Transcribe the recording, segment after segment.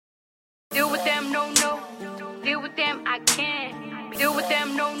them, no, no. Deal with them, I can't. Deal with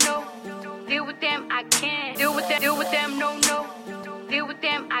them, no, no. Deal with them, I can't. Deal with them, no, no. Deal with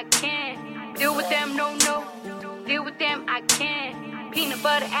them, I can't. Deal with them, no, no. Deal with them, I can't. Peanut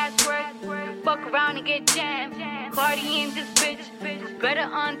butter ass words. Fuck around and get jammed. Cardi in this bitch. Better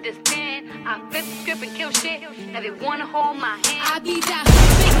understand. I flip the script and kill shit. Now they wanna hold my hand. I be that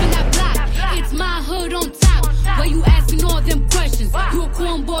hood bitch from that block. It's my hood on top. Why you asking all them questions? You a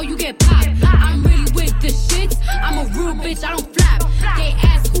cornball, you get popped. I'm really with the shits. I'm a real bitch, I don't flap. They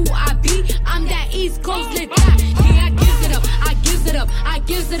ask who I be. I'm that East Coast lit top. Yeah, I gives it up. I gives it up. I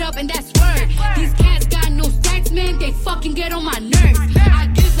gives it up, and that's word. These cats got no stats, man. They fucking get on my nerves. I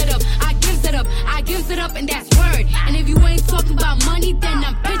gives it up. I gives it up. I gives it up, and that's word. And if you ain't talking about money, then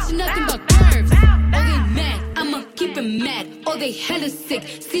I'm pitching nothing but curves. Oh, they mad. I'ma keep it mad. Oh, they hella sick.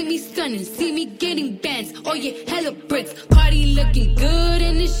 See me stunning. See me getting bands. Oh, yeah, hella bricks. Cardi looking good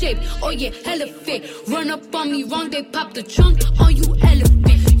in the shape. Oh, yeah, hella fit. Run up on me wrong, they pop the trunk. Oh, you elephant.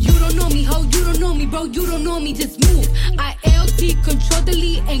 You don't know me, ho. You don't know me, bro. You don't know me, just move. I LT, control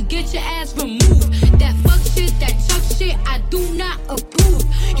delete, and get your ass removed. That fuck shit, that chuck shit, I do not approve.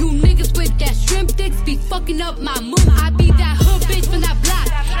 You niggas with that shrimp dicks be fucking up my mood. I be that hood bitch from that block.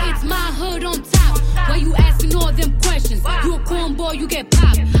 It's my hood on top. Why you asking all them questions? You a cornball, you get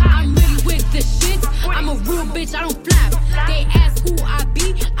popped. I'm really with the shits. I'm a real bitch, I don't flap. They ask who I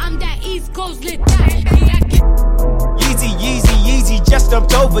be. I'm that East Coast lit top. Yeezy, Yeezy, Yeezy, just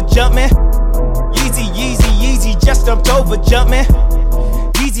jumped over, jumpin'. Yeezy, Yeezy, Yeezy, just jumped over, jumpin'.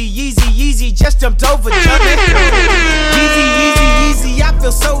 Yeezy, Yeezy, Yeezy, just jumped over, jumpin'. Yeezy, Yeezy, Yeezy, I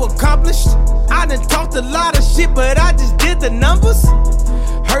feel so accomplished. I done talked a lot of shit, but I just did the numbers.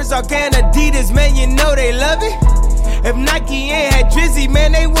 Herzog and Adidas, man, you know they love it. If Nike ain't had Drizzy,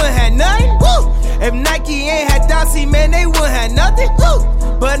 man, they wouldn't have nothing. Woo! If Nike ain't had Dossie, man, they wouldn't have nothing.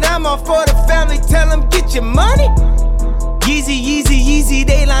 Woo! But I'm all for the family, tell them get your money. Yeezy, Yeezy, Yeezy,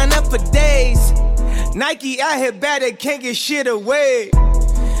 they line up for days. Nike out here bad, they can't get shit away.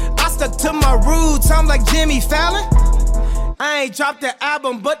 I stuck to my roots, I'm like Jimmy Fallon. I ain't dropped the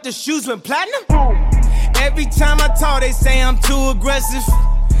album, but the shoes went platinum. Every time I talk, they say I'm too aggressive.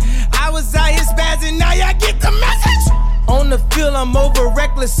 I was out here spazzing, now y'all get the message. On the field, I'm over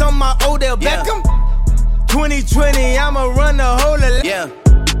reckless on my Odell Beckham. 2020, I'ma run the whole of yeah.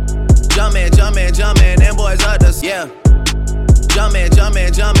 Jumpin', jumpin', jumpin', them boys up this, yeah. Jumpin',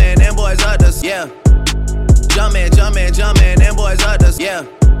 jumpin', jumpin', them boys up this, yeah. Jumpin', jumpin', jumpin', them boys up this, yeah.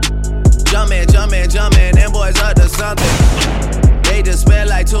 Jumpin', jumpin', jumpin', them boys up to something. They just spent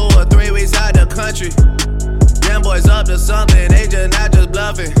like 2 or 3 weeks out the country. Them boys up to something, they just not just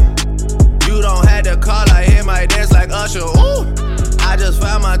bluffing. You don't have to call, I hear my dance like Usher, ooh. I just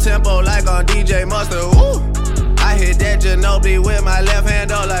found my tempo like on DJ Mustard, ooh. I hit that Ginobili with my left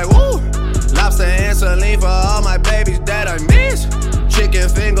hand, oh like woo. Lobster and saline for all my babies that I miss. Chicken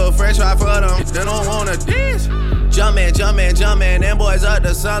finger, french fry for them, they don't wanna dance. Jumpin', jumpin', jumpin', them boys up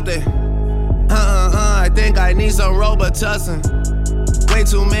to something. I think I need some Robitussin. Way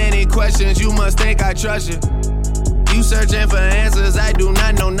too many questions, you must think I trust you. You searching for answers, I do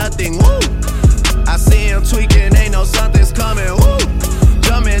not know nothing, woo. I see him tweaking, ain't no something's coming, woo.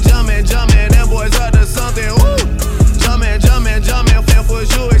 Jumpin', jumpin', jumpin', them boys up to something, woo. Jumpin', jumpin', jumpin', what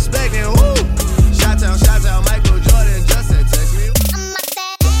was you expecting, woo. Shout out, Michael Jordan, Justin, text me. I'm at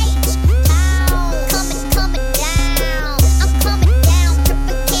that age, oh, coming down. I'm coming down,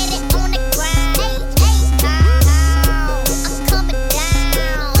 get it on the ground. Oh,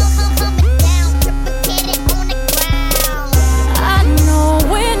 I'm coming down, get it on the ground. I know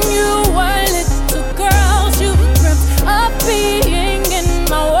when you were little girls, you dreamt of being in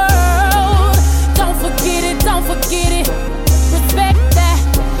my world. Don't forget it, don't forget it. Respect that,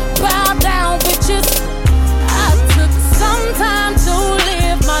 bow down, bitches. I took some time to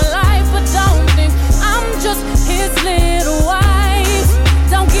live my life, but don't think I'm just his little wife.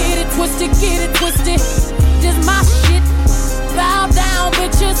 Don't get it twisted, get it twisted. This my shit. Bow down,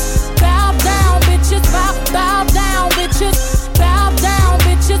 bitches. Bow down, bitches. Bow down, bitches. Bow down,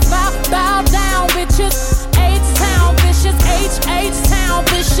 bitches. Bow down, bitches. H-Town vicious, H-Town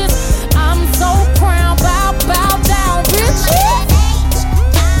vicious. I'm so proud. Bow down, bitches.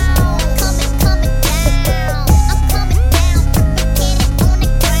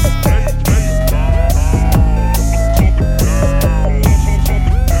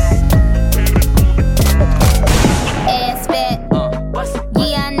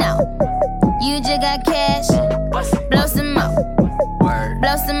 Got cash, blow some more,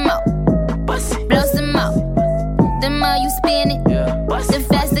 blow some more, blow some more. The more you spin it, the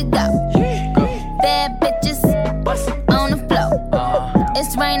faster go. Bad bitches on the floor.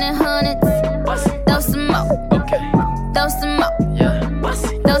 It's raining. raining hundreds. Throw some more. Throw some more.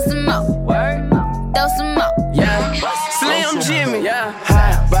 Throw some more. Throw some more. Yeah. Slim Jimmy.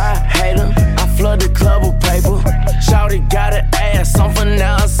 High by hater. I flood the club with paper. Shawty got an ass. Some for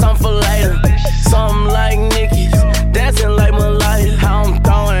now, some for later. Something like Nicki's. Dancing like Malaya. How I'm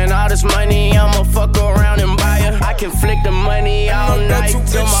throwing all this money. I'ma fuck around and buy her. I can flick the money all night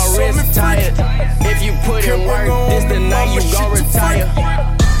till my wrist tired. If you put in work, this the night you gon' retire.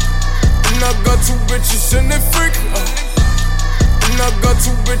 And I got two bitches and they freak. And I got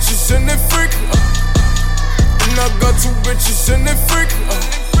two bitches and they freak. And I got two bitches and they freak.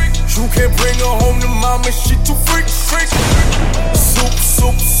 You can't bring her home to mama, she too freak. Soup,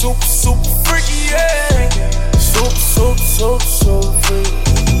 freaky, yeah. Soup, freaky.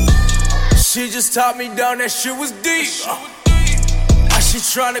 She just taught me down, that shit was deep. Now she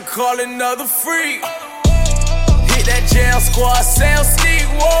tryna call another freak. Hit that jam squad, sound sneak,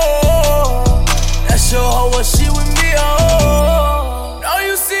 whoa. That's your hoe, what she with me, oh. Now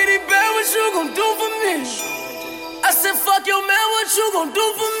you see the bad, what you gon' do for me? I said, fuck your man, what you gon'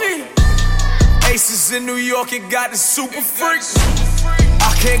 do for me? Aces in New York, it got the super freaks.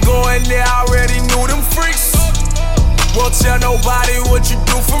 I can't go in there, I already knew them freaks. Won't tell nobody what you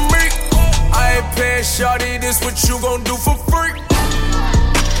do for me. I ain't paying shawty, this what you gon' do for free.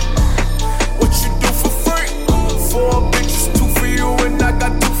 What you do for free? 4 bitches, 2 for you, and I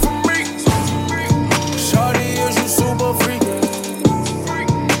got 2 for me. Shawty, is you super freak?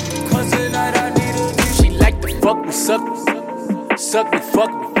 Cause tonight I need a She like to fuck me, suck me,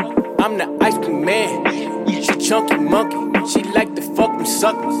 fuck me. I'm the ice cream man. She chunky monkey. She like to fuck me,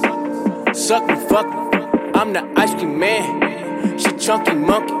 suck me, fuck me. I'm the ice cream man. She chunky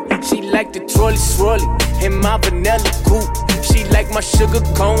monkey. She like the trolley swirly in my vanilla coupe. She like my sugar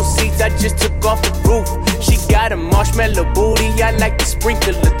cone seeds. I just took off the roof. She got a marshmallow booty. I like to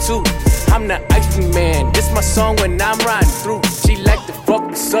sprinkle her too. I'm the ice cream man. This my song when I'm riding through. She like to fuck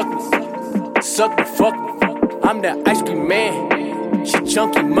me, suck me, fuck me. I'm the ice cream man. She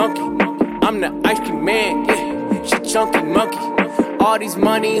chunky monkey. I'm the ice cream man. Yeah, she chunky monkey. All these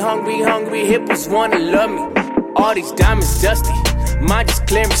money hungry hippos wanna love me. All these diamonds dusty. Mine just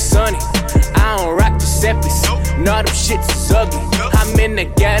clear and sunny. I don't rock the seppies. No, them shits is ugly. I'm in the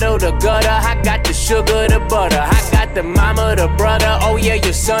ghetto, the gutter. I got the sugar, the butter. I got the mama, the brother. Oh yeah,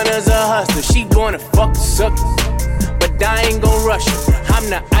 your son is a hustler. She wanna fuck the suckers, but I ain't gon' rush her. I'm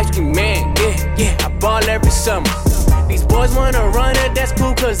the ice cream man, yeah, I ball every summer. These boys wanna run it, that's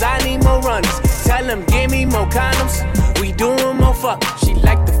cool, cause I need more runners. Tell them, give me more condoms, we doing more fuck. She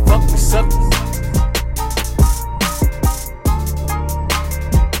like to fuck me suckers.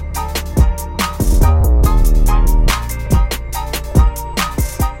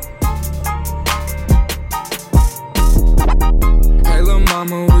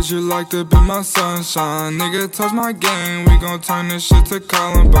 Mama, would you like to be my sunshine? Nigga, touch my game, we gon' turn this shit to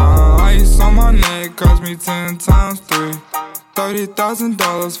Columbine. Ice on my neck cost me 10 times 3.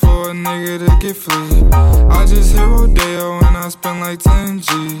 $30,000 for a nigga to get free. I just hit Rodeo and I spent like 10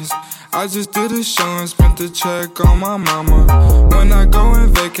 G's. I just did a show and spent the check on my mama. When I go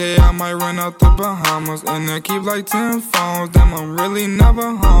and vacay, I might run out the Bahamas. And I keep like 10 phones, damn, I'm really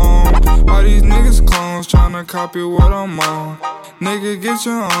never home. All these niggas clones tryna copy what I'm on. Nigga, get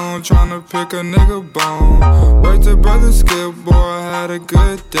your own, tryna pick a nigga bone. Right to brother Skip, boy, I had a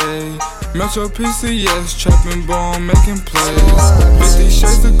good day. Metro PCS, trapping bone, making plays. 50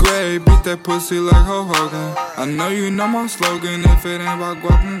 shades of gray, beat that pussy like Ho Hogan. I know you know my slogan, if it ain't about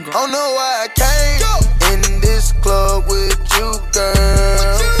guap, I'm gone. Don't know why I came in this club with you,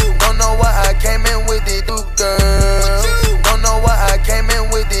 girl. Don't know why I came in with it, too, girl. Don't know why I came in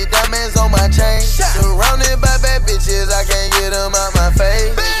with the diamonds on my chain. Surrounded by bad bitches, I can't get them out my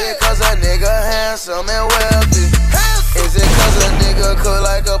face. Is it cause a nigga handsome and wealthy? Is it cause a nigga cook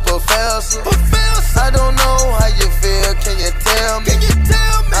like a professor? I don't know how you feel, can you tell me?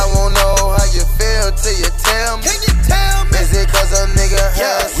 I won't know how you feel till you tell me. Is it cause a nigga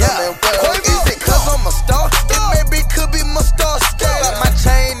handsome and wealthy? Is it cause I'm a star? It maybe could be my star scale. Like my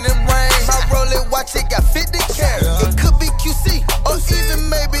chain and ring, my Rolex watch, it got 50 carats. It could be QC, or even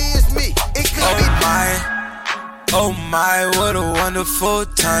maybe it's me. It could be oh my, what a wonderful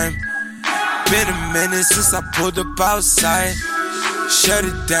time. Been a minute since I pulled up outside. Shut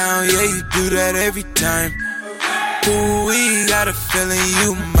it down, yeah, you do that every time. Ooh, we got a feeling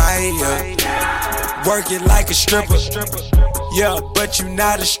you might, yeah. Work it like a stripper, yeah, but you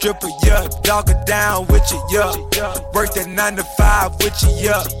not a stripper, yeah. Dog it down with you, yeah. Work that 9 to 5 with you,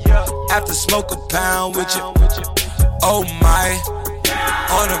 yeah. After smoke a pound with you. Oh my,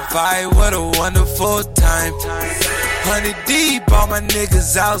 On a vibe, what a wonderful time. 100 deep, all my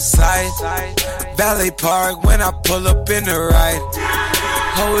niggas outside. Valet park when I pull up in the ride.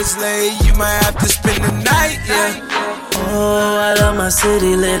 Ho is late, you might have to spend the night, yeah. Oh, I love my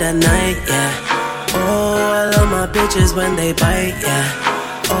city lit at night, yeah. Oh, I love my bitches when they bite, yeah.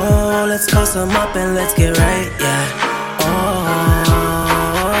 Oh, let's toss them up and let's get right, yeah. Oh.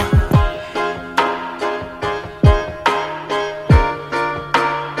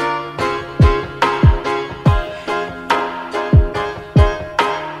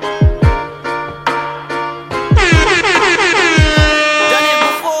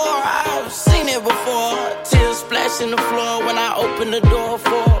 In the floor when I open the door for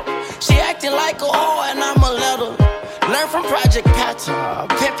her. She acting like a whore and I'ma let her learn from Project Pattern.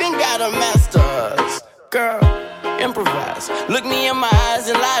 Pimpin' got a master's. Girl, improvise. Look me in my eyes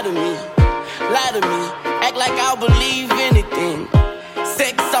and lie to me. Lie to me. Act like I'll believe anything.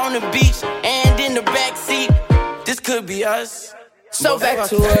 Sex on the beach and in the backseat. This could be us. So back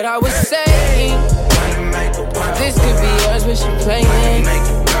to what I was saying. This could be us when she playing.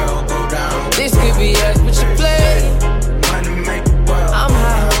 This could be us, but you play. I'm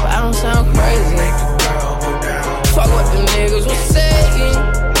high, hope I don't sound crazy. Fuck what them niggas was saying.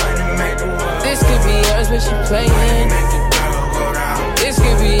 This could be us, but you playing. This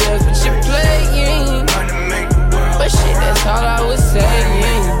could be us, but you playing. But shit, that's all I was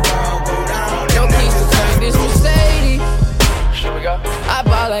saying. No keys to turn this Mercedes. Here we go. I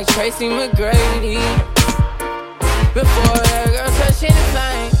bought like Tracy McGrady. Before that girl touched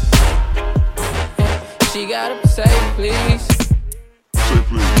anything. She gotta say please. Say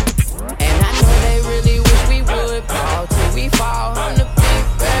please. And I know they really wish we would fall till we fall. I'm the big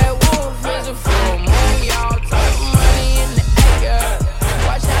bad wolf, is a full moon, y'all. Talk money in the air.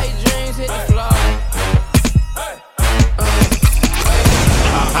 Watch how your dreams hit the floor.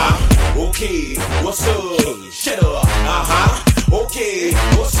 Okay, what's up? Shut up. Okay,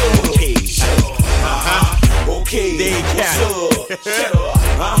 what's up? Okay, shut up. Okay, what's up? Shut up.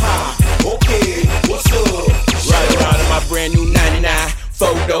 Okay, what's up? Right around in my brand new 99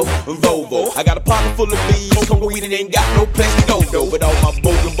 photo Volvo. I got a pocket full of bees, come weed and ain't got no place to go though. But all my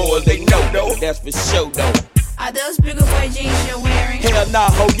bogan boys, they know though, that's for sure though. Are those bigger boy jeans you're wearing? Hell nah,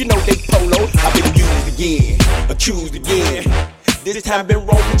 ho, you know they polo. I've been used again, accused again. This time been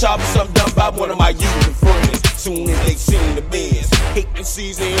wrong for job something done by one of my usual friends. Soon as they seen the Benz, hate the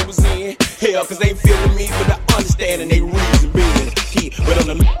season it was in. Hell, cause they feeling me, but I understand and they reason being. But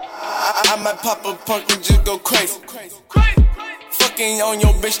on the I might pop a punk and just go crazy. Fucking on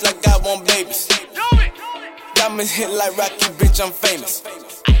your bitch like I want babies. Diamonds hit like Rocky, bitch, I'm famous.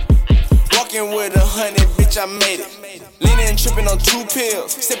 Walking with 100, bitch, I made it. Leaning and tripping on 2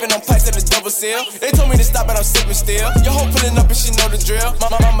 pills. Sipping on pipes at the double seal. They told me to stop, but I'm sipping still. Your hoe pulling up and she know the drill.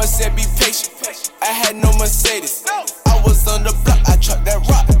 My mama said be patient. I had no Mercedes. I was on the block, I trucked that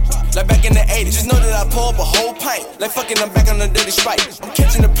rock. Like back in the 80s. Just know that I pour up a whole pint. Like fucking I'm back on the dirty Sprite. I'm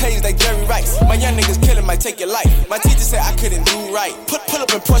catching the plays like Jerry Rice. My young niggas killing might take your life. My teacher said I couldn't do right. Pull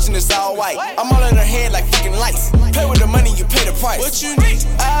up and push and it's all white. I'm all in her head like fucking lights. Play with the money, you pay the price. What you need?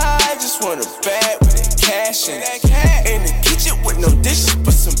 I just want a bag with that cash in it. In the kitchen with no dishes,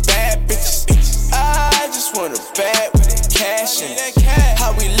 but some bad bitches. I just want a bag with that cash in it.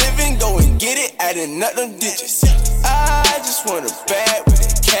 How we living, go and get it, adding up them digits. I just want a bag with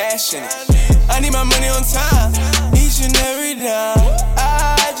that cash in it. I need my money on time, each and every dime.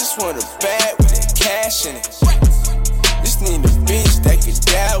 I just want a bag with that cash in it. Just need a bitch that can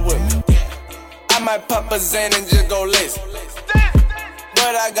die with me. I might pop a Xan and just go lazy.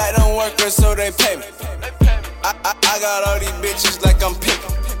 But I got them workers so they pay me. I got all these bitches like I'm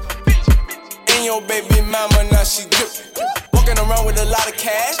picking. And your baby mama, now she drippin'. Walking around with a lot of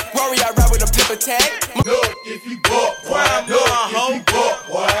cash. Rory, I ride with a paper tag. Look, if you bought crime, look, if you bought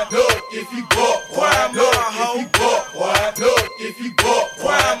crime, look, if you bought crime, look, if you bought crime, look, if you bought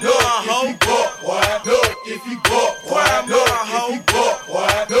crime, look, if you bought crime, look, if you bought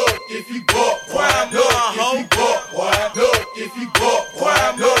crime, look, if you bought crime, look, if you bought crime, look, if you bought crime, look, if you bought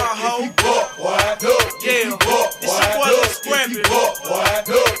crime, look, if you bought crime, look, if you bought crime, look, if you bought crime,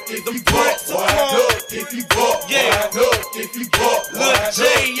 look, if you bought crime, look, if you bought crime, look, if you bought crime,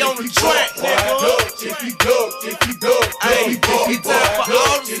 J on the track, nigga. If you go, hey, it's time for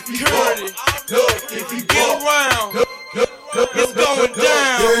all the security. Get around. It's going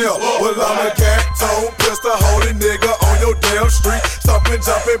down. Yeah, well, I'm a cat tone pistol holding nigga on your damn street. Stomping,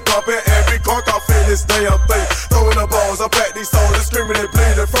 jumping, bumping, every car off in this damn thing. Throwing the balls up at these soldiers, screaming and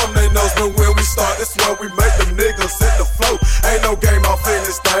bleeding from their nose. But when we start, that's when we make them niggas hit the flow. Ain't no game off in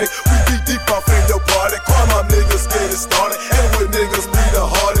this thing. We be deep off in your party. Call my niggas get it started. And with niggas be the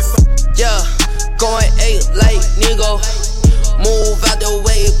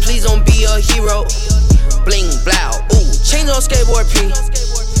on skateboard P.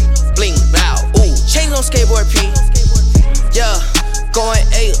 Bling, bow, ooh, chains on skateboard P. Yeah, going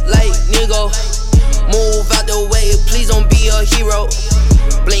 8 like nigga. Move out the way, please don't be a hero.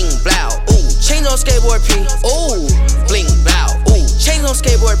 Bling, blow, ooh, chains on skateboard P. Ooh, bling, blow, ooh, chains on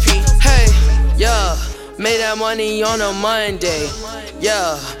skateboard P. Hey, yeah, made that money on a Monday.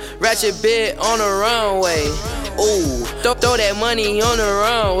 Yeah, ratchet bit on the runway. Ooh, throw that money on the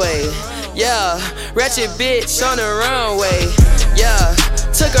runway. Yeah, ratchet bitch on the runway. Yeah,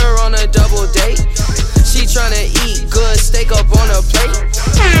 took her on a double date. She tryna eat good steak up on a plate.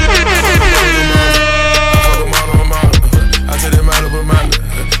 I tell them out of a mind.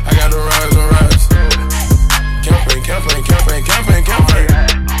 I got the rise on rise.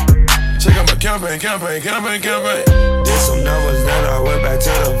 Campaign. Check out my campaign. Did some numbers, then I went back to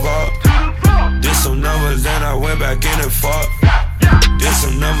the vault. Did some numbers, then I went back in and fought. Did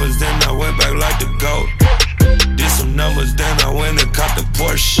some numbers, then I went back like the GOAT. Did some numbers, then I went and caught the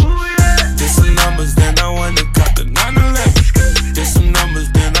Porsche. Did some numbers, then I went and caught the 911. Did some numbers,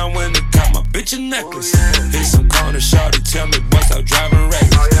 then I went and caught my bitch a necklace. Hit some corner, shawty, tell me what's out driving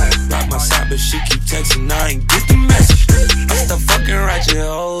reckless. Rock my side, but she keep texting, I ain't get the message. I still fucking ratchet,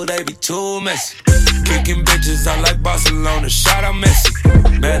 oh, they be too messy. Kicking bitches out like Barcelona, shot out Messi.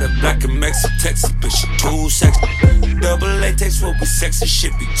 Met a black and Mexican Texas, but she too sexy. Double latex will be sexy,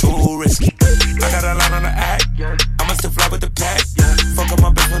 shit be too risky. I got a line on the act, I'ma still fly with the pack. Fuck up my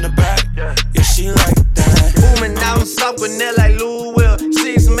bitch on the back, yeah, she like that. Booming out South Gwinnett like Lou Will.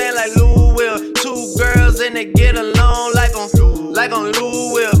 6 men like Lou Will. 2 girls and they get along like on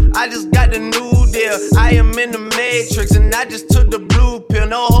Lou Will. I just got the new deal. I am in the Matrix and I just took the blue pill.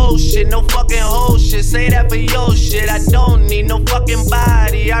 No whole shit, no fucking whole shit. Say that for your shit. I don't need no fucking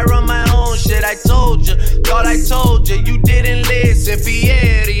body. I run my own shit. I told you, thought I told you. You didn't listen.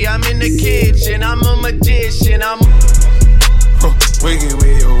 Fieri, I'm in the kitchen. I'm a magician. I'm Wiggy.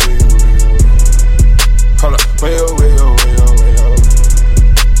 Hold up, way oh.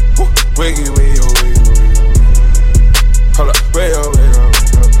 Wiggy. Hold up, way oh.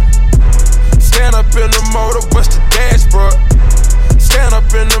 Stand up in the motor, bust the dashboard. Stand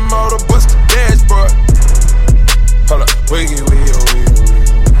up in the motor, bust the dashboard. Hold up, wiggy.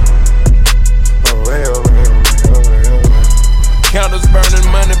 Counters burning,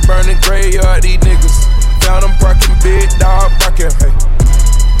 money burning, graveyard, these niggas. Found them parking, big dog barking, hey.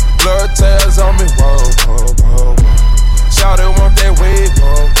 Blood tails on me, whoa. Shawty want that wig,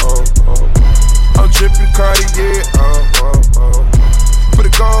 whoa. I'm tripping Cartier, Put a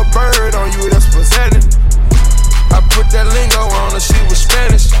gold bird on you, that's presenting. I put that lingo on her, she was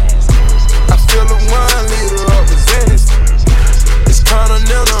Spanish. I feel the wine leader of the Venice. It's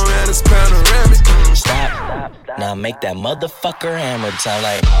continental and it's panoramic. Stop. Now make that motherfucker hammer time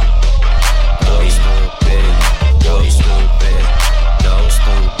like. Boy, stupid.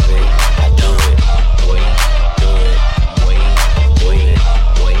 I do it. Boy, do it.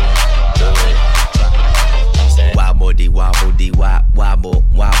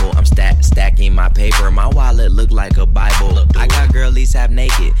 Wobble. I'm stacking my paper. My wallet look like a Bible. I got girlies half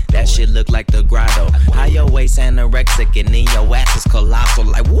naked. That shit look like the grotto. How your waist anorexic and then your ass is colossal.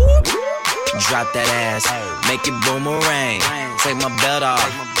 Like whoop. Drop that ass, make it boomerang. Take my belt off,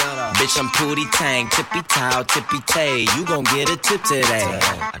 bitch I'm Pootie Tang. Tippy towel, tippy tay. You gon' get a tip today.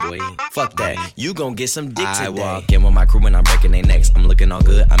 Fuck that, you gon' get some dick today. I walk in with my crew and I'm breaking their necks. I'm looking all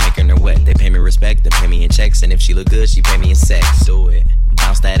good, I'm making her wet. They pay me respect, they pay me in checks. And if she look good, she pay me in sex. Do it,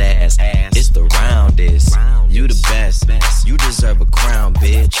 bounce that ass. It's the roundest. You the best, you deserve a crown,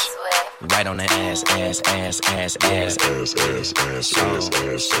 bitch. Right on the ass.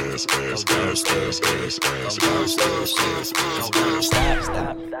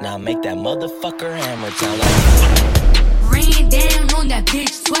 Stop. Now make that motherfucker hammer time like. Rain down on that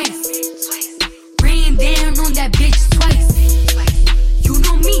bitch twice. Rain down on that bitch twice. You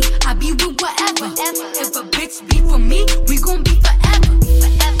know me, I be with whatever. If a bitch be for me, we gon' be forever.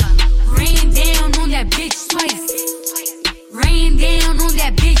 Rain down on that bitch twice. Rain down on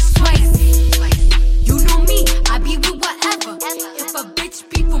that bitch twice. You know me, I be with whatever. If a bitch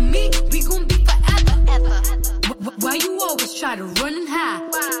be for me, we gon' be forever. Why you always try to run and hide?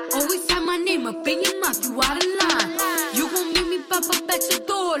 Always have my name up in your mouth, you out of line. You gon' meet me pop up at your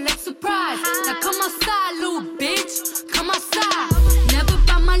door like surprise. Now come outside, little bitch, come outside. Never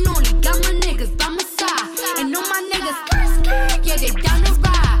by my lonely, got my niggas by my side. And all my niggas, yeah, they down to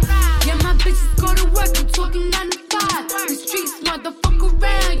ride. Yeah, my bitches go to work, I'm talking 9 to 5. The streets, motherfucker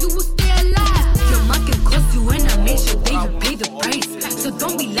around, you will stay alive. Your mom can cost you and I make sure that you pay the price. So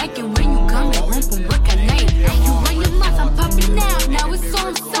don't be liking when you coming home from work at night. You run your mouth, I'm popping out, now it's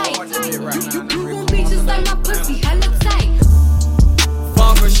on sight. You gon' be just like my pussy, hella tight.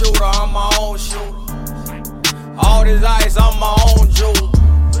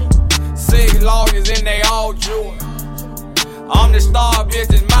 star,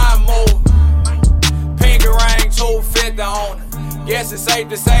 bitch, it's my move. Pinky ring, 250 on it. Guess it's safe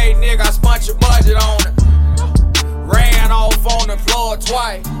to say, nigga, I spent your budget on it. Ran off on the floor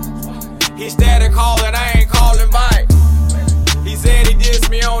twice. He started calling, I ain't calling back. He said he dissed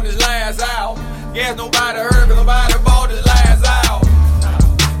me on his last out. Guess nobody heard, cause nobody bought his last out.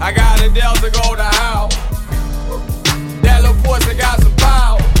 I got a Delta go to house. That little pussy got some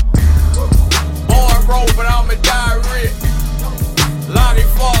power. Born broke, but I'm a diarrhea. Lonnie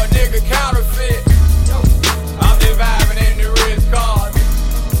for a nigga counterfeit. I'm just vibing in the wrist card.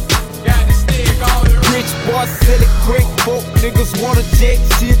 Got the stick on the Rich boy, sell it quick, folk niggas wanna jet.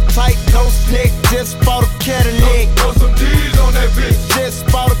 Shit tight, no slick, just bought a Cadillac. Throw some D's on that bitch. Just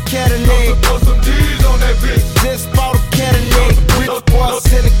bought a Cadillac. Throw some D's on that bitch. Just bought a Cadillac. Rich boy,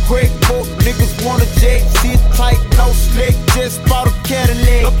 sell it quick, folk niggas wanna jet. Shit tight, no slick, just bought a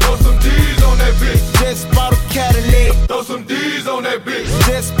Cadillac. Throw some D's on that bitch. Just bought a Cadillac. Throw some D's on that bitch.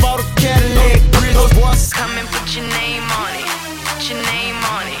 Just bought a Cadillac. Rich boy, Come and put your name on it. Put your name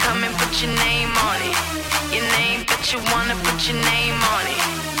on it. Come and put your name on it. Your name, but you wanna put your name on it.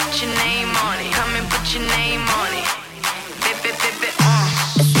 Put your name on it. Come and put your name on it.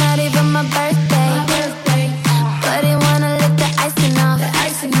 It's not even my birthday, but he wanna lick the icing off. I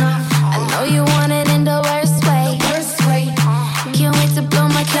know you want it in the worst way. Can't wait to blow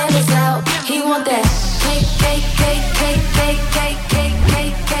my candles out. He want that cake, cake, cake, cake, cake, cake, cake,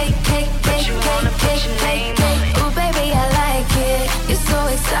 cake, cake, cake, cake, cake, cake, cake. Ooh, baby, I like it. You're so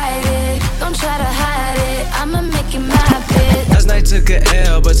excited. Don't try to hide it. I'ma make it my bit. Last night took a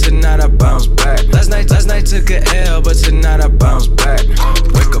L, but tonight I bounce back. Last night took a L, but tonight I bounce back.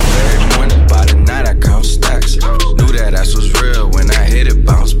 Wake up every morning, by the night I count stacks. Knew that ass was real when I hit it,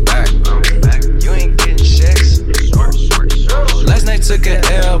 bounce back. You ain't getting checks. Last night took a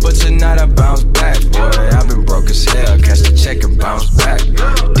L, but tonight I bounce back. Boy, I've been broke as hell, catch the check and bounce back.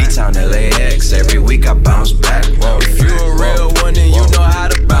 D-Town LAX, every week I bounce back. If you a real one, then you know how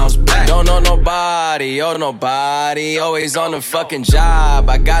to bounce back. Don't know nobody, oh nobody. Always on the fucking job,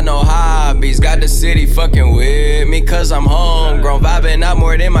 I got no hobbies. Got the city fucking with me, cause I'm homegrown. Vibing out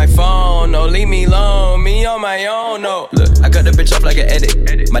more than my phone, no, leave me alone, me on my own, no. Look, I cut the bitch off like an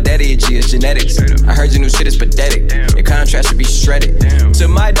edit. My daddy a G, it's genetics. I heard your new shit is pathetic. Your contrast should be shredded. To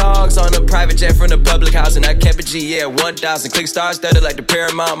my dogs on a private jet from the public house, and I kept a G, yeah, 1,000. Click stars studded like the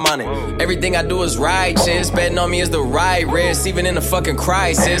Paramount money. Everything I do is righteous. Betting on me is the right risk, even in a fucking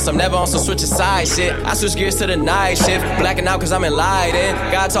crisis. I'm never on some switch side shit. I switch gears to the night shift. Blacking out cause I'm enlightened.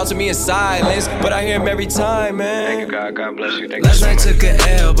 God talk to me in silence, but I hear him every time, man. Thank you, God. God bless you. Thank Last night took a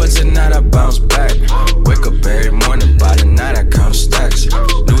L, but tonight I bounce back. Wake up every morning, by the night I count stacks.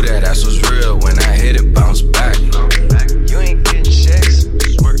 Knew that ass was real when I hit it, bounce back. You ain't getting checks.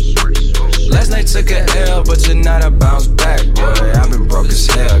 Last night took a L, but tonight I bounce back. Boy, I've been broke as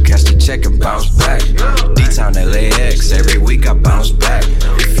hell, catch the check and bounce back. D-Town LAX, every week I bounce back.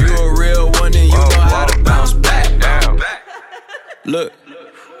 If you a real one, then you know how to bounce back. Look,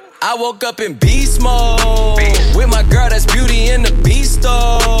 I woke up in beast mode with my girl that's Beauty in the Beast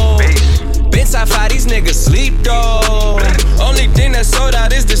though. Been top 5, these niggas sleep though. Only thing that sold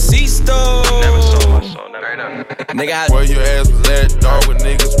out is the deceased though. Nigga, where your ass was at, dog, with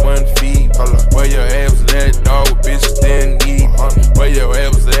niggas one feet. Where your ass was at, dog, with bitches didn't eat. Where your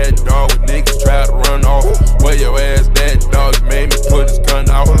ass was at, dog, with niggas tried to run off. Where your ass at, dog, you made me put his gun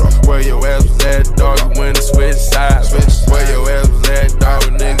out. Where your ass was at, dog, you went and switch sides. Where your ass was at, dog,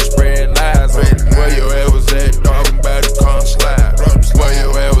 with niggas spread lies. Where your ass was at, dog, I'm about to come slide. Where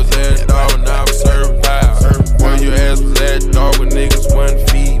your ass was at, dog, and I was survived. Where your ass was at, dog, with niggas one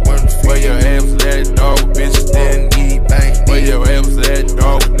feet. Where your ass was at, dog, with bitches didn't eat. Where your ass was at,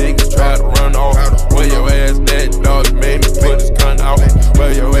 dog, with niggas tried to run off. Where your ass at, dog, you made me put his gun out.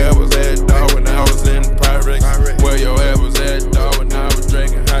 Where your ass was at, dog, when I was in the Pyrex. Where your ass was at, dog, when I was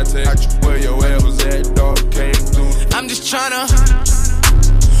drinking high tech. Where your ass was at, dog, came through. I'm just tryna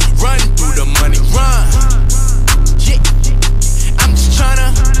run through the money, run. Yeah, I'm just tryna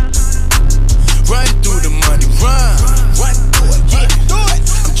run through the money, run. Run through it, yeah, do it.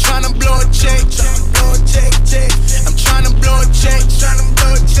 I'm tryna blow a check, I'm tryna blow a check,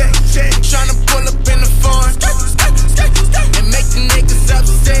 tryna pull up in the phone and make the niggas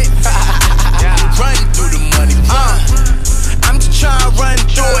upset. Run through the money, I'm just tryna run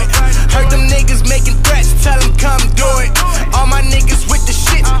through it. Heard them niggas making threats, tell them come do it. All my niggas with the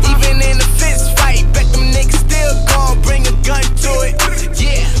shit, even in a fist fight. Bet them niggas still gon' bring a gun to it.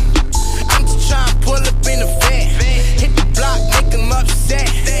 Yeah, I'm just tryna pull up in the van, hit the block, make them upset.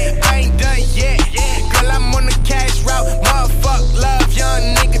 I ain't done yet, girl, I'm on the cash route. Motherfuck love,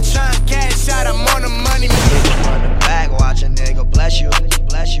 young nigga tryna cash out. I'm on the money. On the back, watch a nigga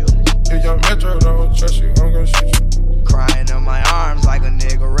trust you, I'm gonna shoot you. Crying in my arms like a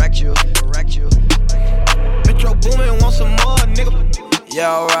nigga wrecked you. Metro Boomin want some more, nigga. Yeah,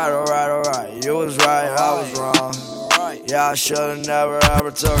 alright. You was right, I was wrong. Yeah, I should've never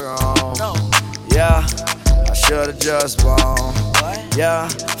ever took her home. Yeah, I should've just blown. Yeah,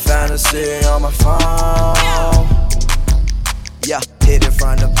 fantasy on my phone. Yeah, hit it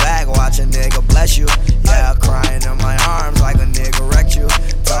from the back, watch a nigga bless you. Yeah, crying in my arms like a nigga wrecked you.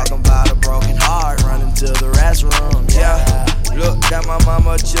 Talking about a broken heart, running to the restroom. Yeah, looked at my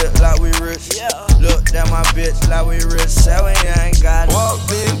mama chip like we rich. Looked at my bitch like we rich. Said we ain't got it.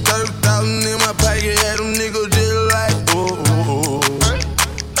 Walked in, 30,000 in my pocket, had them niggas just like, ooh.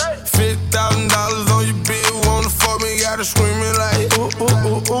 $50,000 on your bill, wanna fuck me, gotta screaming like, ooh.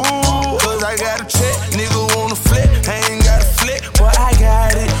 Cause I got a check, nigga wanna flip, I ain't got a flip, but I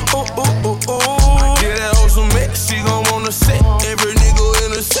got it, ooh. Get that hoe some mix, she gon' wanna sit, every nigga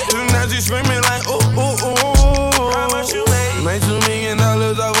in the set, and now she screaming like, ooh. How much you made? Made $2 million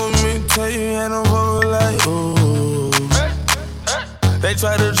off of me, tell you had no fuck like, ooh. They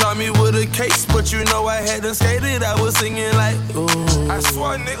tried to drop me with a case, but you know I hadn't skated, I was singing like, ooh. I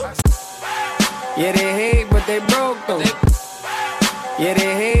swear, nigga. Yeah, they hate, but they broke though. Yeah,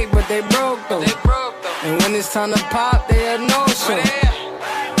 they hate, but they broke though. And when it's time to pop, they have no show.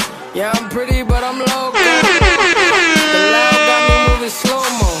 Yeah, I'm pretty, but I'm local. The loud got me moving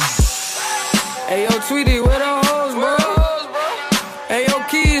slow-mo. Hey, yo, Tweety, where the hoes, bro? Hey, yo,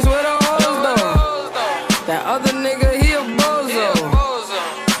 Keys, where the hoes, though? That other nigga, he a bozo.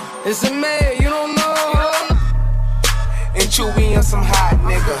 It's a man, you don't know. And Chewy on some hot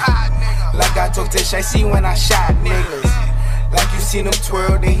nigga. Like I talked to Shay when I shot niggas. Like you seen him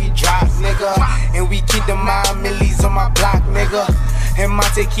twirl, then he drop, nigga. And we keep the mind millies on my block, nigga. And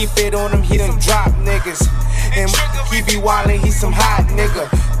Monte keep it on him, he done drop niggas. And he be wildin', he some hot nigga.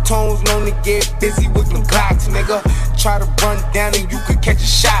 Tones known to get busy with them Glocks, nigga. Try to run down and you could catch a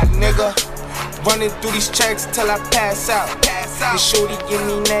shot, nigga. Running through these checks till I pass out. And shorty give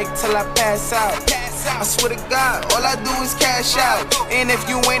me neck till I pass out. I swear to God, all I do is cash out. And if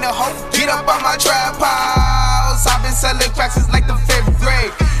you ain't a hoe, get up on my trap house. I've been selling cracks since like the 5th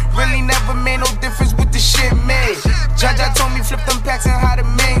grade. Really never made no difference with the shit made. Jaja told me flip them packs and how to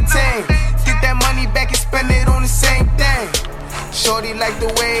maintain. Get that money back and spend it on the same thing. Shorty like the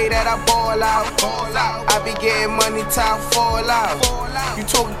way that I ball out. I be getting money till I fall out. You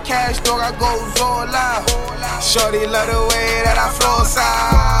talking cash, dog, I goes all out. Shorty love the way that I floss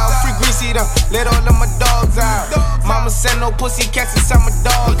out. Free greasy them, let all of my dogs out. Mama said no pussy cats inside my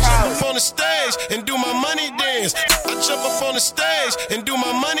dog house. I jump up on the stage and do my money dance. I jump up on the stage and do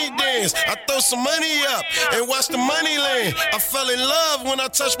my money dance. I throw some money up and watch the money land. I fell in love when I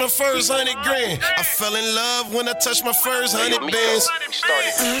touched my first 100 grand. I fell in love when I touched my first 100 bands.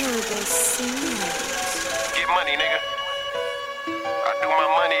 Get money, nigga. I do my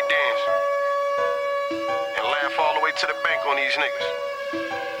money dance and laugh all the way to the bank on these niggas.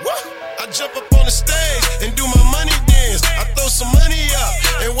 What? I jump up on the stage and do my money dance. I throw some money up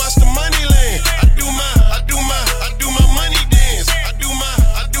and watch the money land. I do my money dance. I do my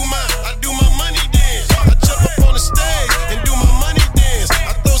money dance. I jump up on the stage and do my money dance.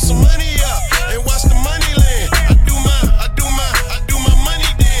 I throw some money up and watch the money land. I do my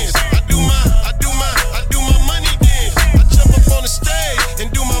money dance. I do my money dance. I jump up on the stage and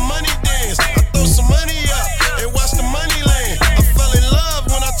do my money dance. I throw some money up and watch the money land. I fell in love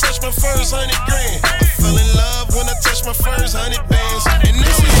when I touched my first 100 grand. I fell in love when I touched my first 100 bands. And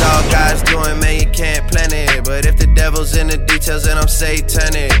this is all God's doing, man, you can't plan it. But if the devil's in the details, then I'm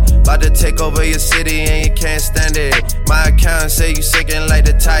satanic. About to take over your city and you can't stand it. My accountant say you sinking like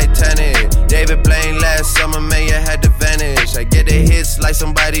the Titanic. David Blaine last summer, man, you had to vanish. I get the hits like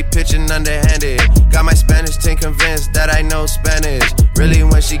somebody pitching underhanded. Got my Spanish team convinced that I know Spanish. Really,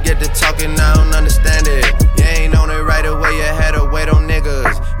 when she get to talking, I don't understand it. You ain't on it right away, you had to wait on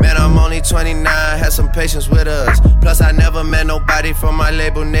niggas. Man, I'm only 29, had some patience with us. Plus, I never met nobody from my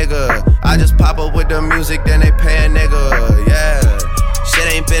label, nigga. I just pop up with the music, then they pay a nigga, yeah.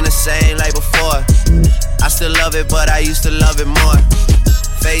 Shit ain't been the same like before. I still love it, but I used to love it more.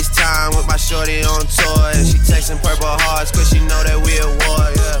 FaceTime with my shorty on tour, and she texting purple hearts, cause she know that we at war,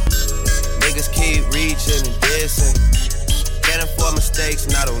 yeah. Niggas keep reaching and dissing. Can't afford mistakes,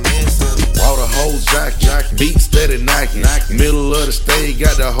 not on this. All the whole jock, beat steady knocking. Middle of the stage,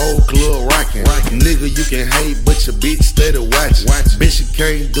 got the whole club rocking. Nigga, you can hate, but your bitch steady watching. Bitch, you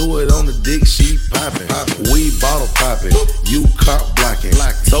can't do it on the dick, she popping. We bottle popping, you cop blocking.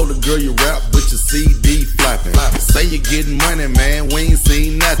 Told the girl you rap, but your CD flopping. Say you getting money, man, we ain't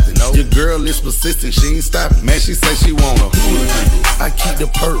seen nothing. Your girl is persistent, she ain't stopping. Man, she say she wanna. I keep the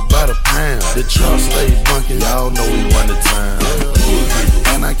perk by the pound. The trunk stay bunkin', y'all know we run the town.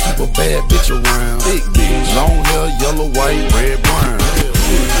 And I keep a bad bitch around. Big bitch, long hair, yellow, white, red, brown.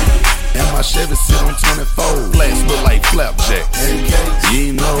 And my Chevy sit on 24. Flats look like flapjack.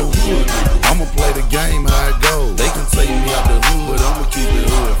 You know, I'ma play the game how it goes. They can take me out the hood, I'ma keep it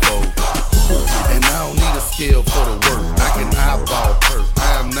hood, folks. And I don't need a scale for the work. I can eyeball perk.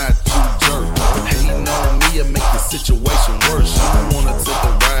 I am not too jerk. Hating on me and make the situation worse. You don't wanna take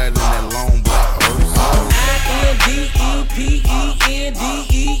a ride in that long black hearse.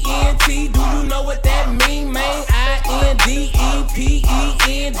 INDEPENDENT. Do you know what that mean, man?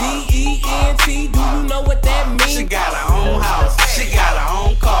 INDEPENDENT. Do you know what that mean? She got her own house, she got her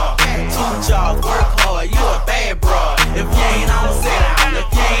own car. 2 jobs, work hard, you a bad broad. If you ain't on, sit down.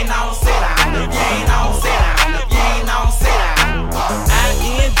 If you ain't on, sit down. If you ain't on, sit down. If you ain't on, sit down.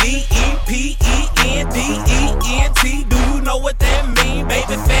 INDEPENDENT. Do you know what that mean?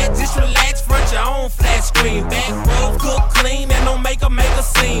 Baby fat, just relax, front your own flat screen. Back row, cook clean, and don't make a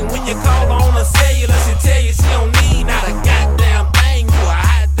scene. When you call on a cellular, she tell you she don't need not a goddamn thing. You a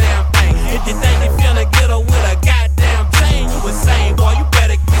hot damn thing. If you think you finna get her with a goddamn chain, you insane, boy. You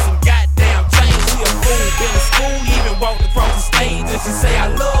better get some goddamn change. She a fool, been to school, even walked across the stage. And she say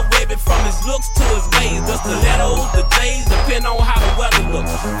I love Webby from his looks to his ways. The stilettos, the J's, depend on how the weather look.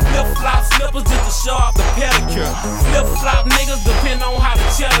 Flip flop slippers just to show off the pedicure. Flip flop niggas depend on how the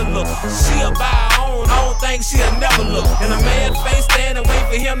cheddar look. She'll buy her own, I don't think she'll never look. And a man face stand and wait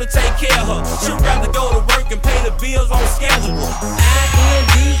for him to take care of her. She'd rather go to work and pay the bills on schedule.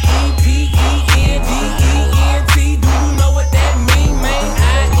 INDEPENDENT. Do you know what that mean, man?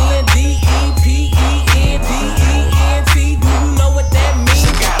 INDEPENDENT. Do you know what that mean?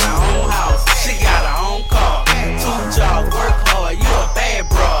 She got her own house, she got her own car. 2 jobs, work hard, you a bad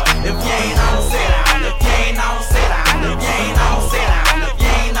broad. If you ain't on, sit down. If you ain't on, sit down. If you ain't on, sit down. If you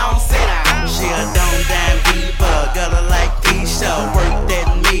ain't on, sit down. She a dumb damn diva, got her like Keisha. Work that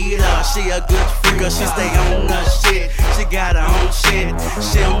meter, she a good freaker. She stay on her shit, she got her own shit.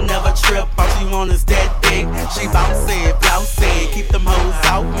 She don't never trip, all she want is that dick. She bouncy, flousy, keep them hoes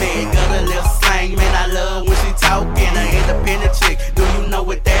out, man. Got a little slang, man, I love when she talkin'. An independent chick, do you know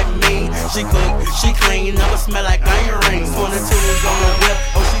what that mean? She cook, she clean, never smell like onion rings. 22s on the whip,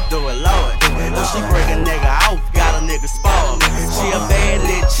 oh she do it, Lord. Oh she break a nigga off, got a nigga spoiled. She a bad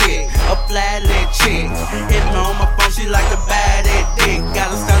lit chick, a fly lit chick. Hit me on my phone, she like to buy that dick.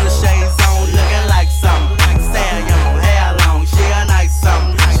 Got a stunner shades on, looking like something. Style young, hair long, she a nice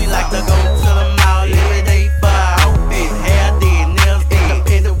something. She like to go to the mall every day for her outfit. Hair did, nails did,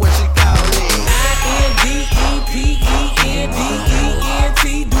 independent what she call it. INDEPENDENT. Do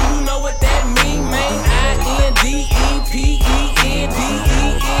you know what that mean, man? INDEPENDENT.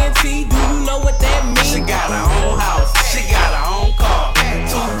 Do you know what that mean? She got her own house, she got her own car. 2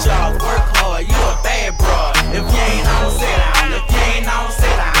 jobs, work hard, you a bad broad. If you ain't on, sit down. If you ain't on,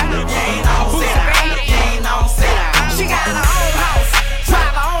 sit down. If you ain't on, sit down. If you ain't on, sit down. She got her own house,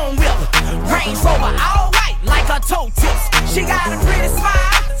 drive her own whip. Range Rover, all white like her toe tips. She got a pretty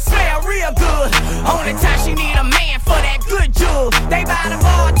smile, smell real good. Only time she need a man for that good jewel. They buy the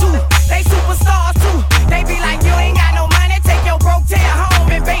bar too, they superstars too. They be like, you ain't got no money, take your broke tail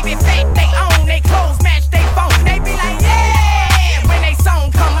home. And baby fake, they own, they clothes match they phone. They be like, yeah, when they song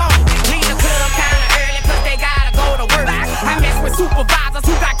come on. Leave the club kinda early cause they gotta go to work. I mess with supervisors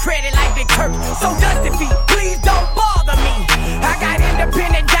who got credit like Big Kirk. So Dusty Feet, please don't bother me. I got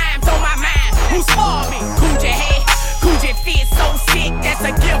independent dimes on my mind. Who spoiled me? Coochie head, Coochie fit so sick. That's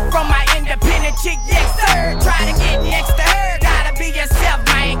a gift from my independent chick. Yes sir, try to get next to her. Gotta be yourself,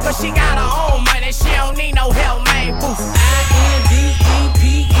 man, cause she got her own money. She don't need no help, man. Boost.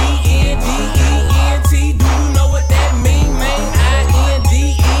 INDEPENDENT.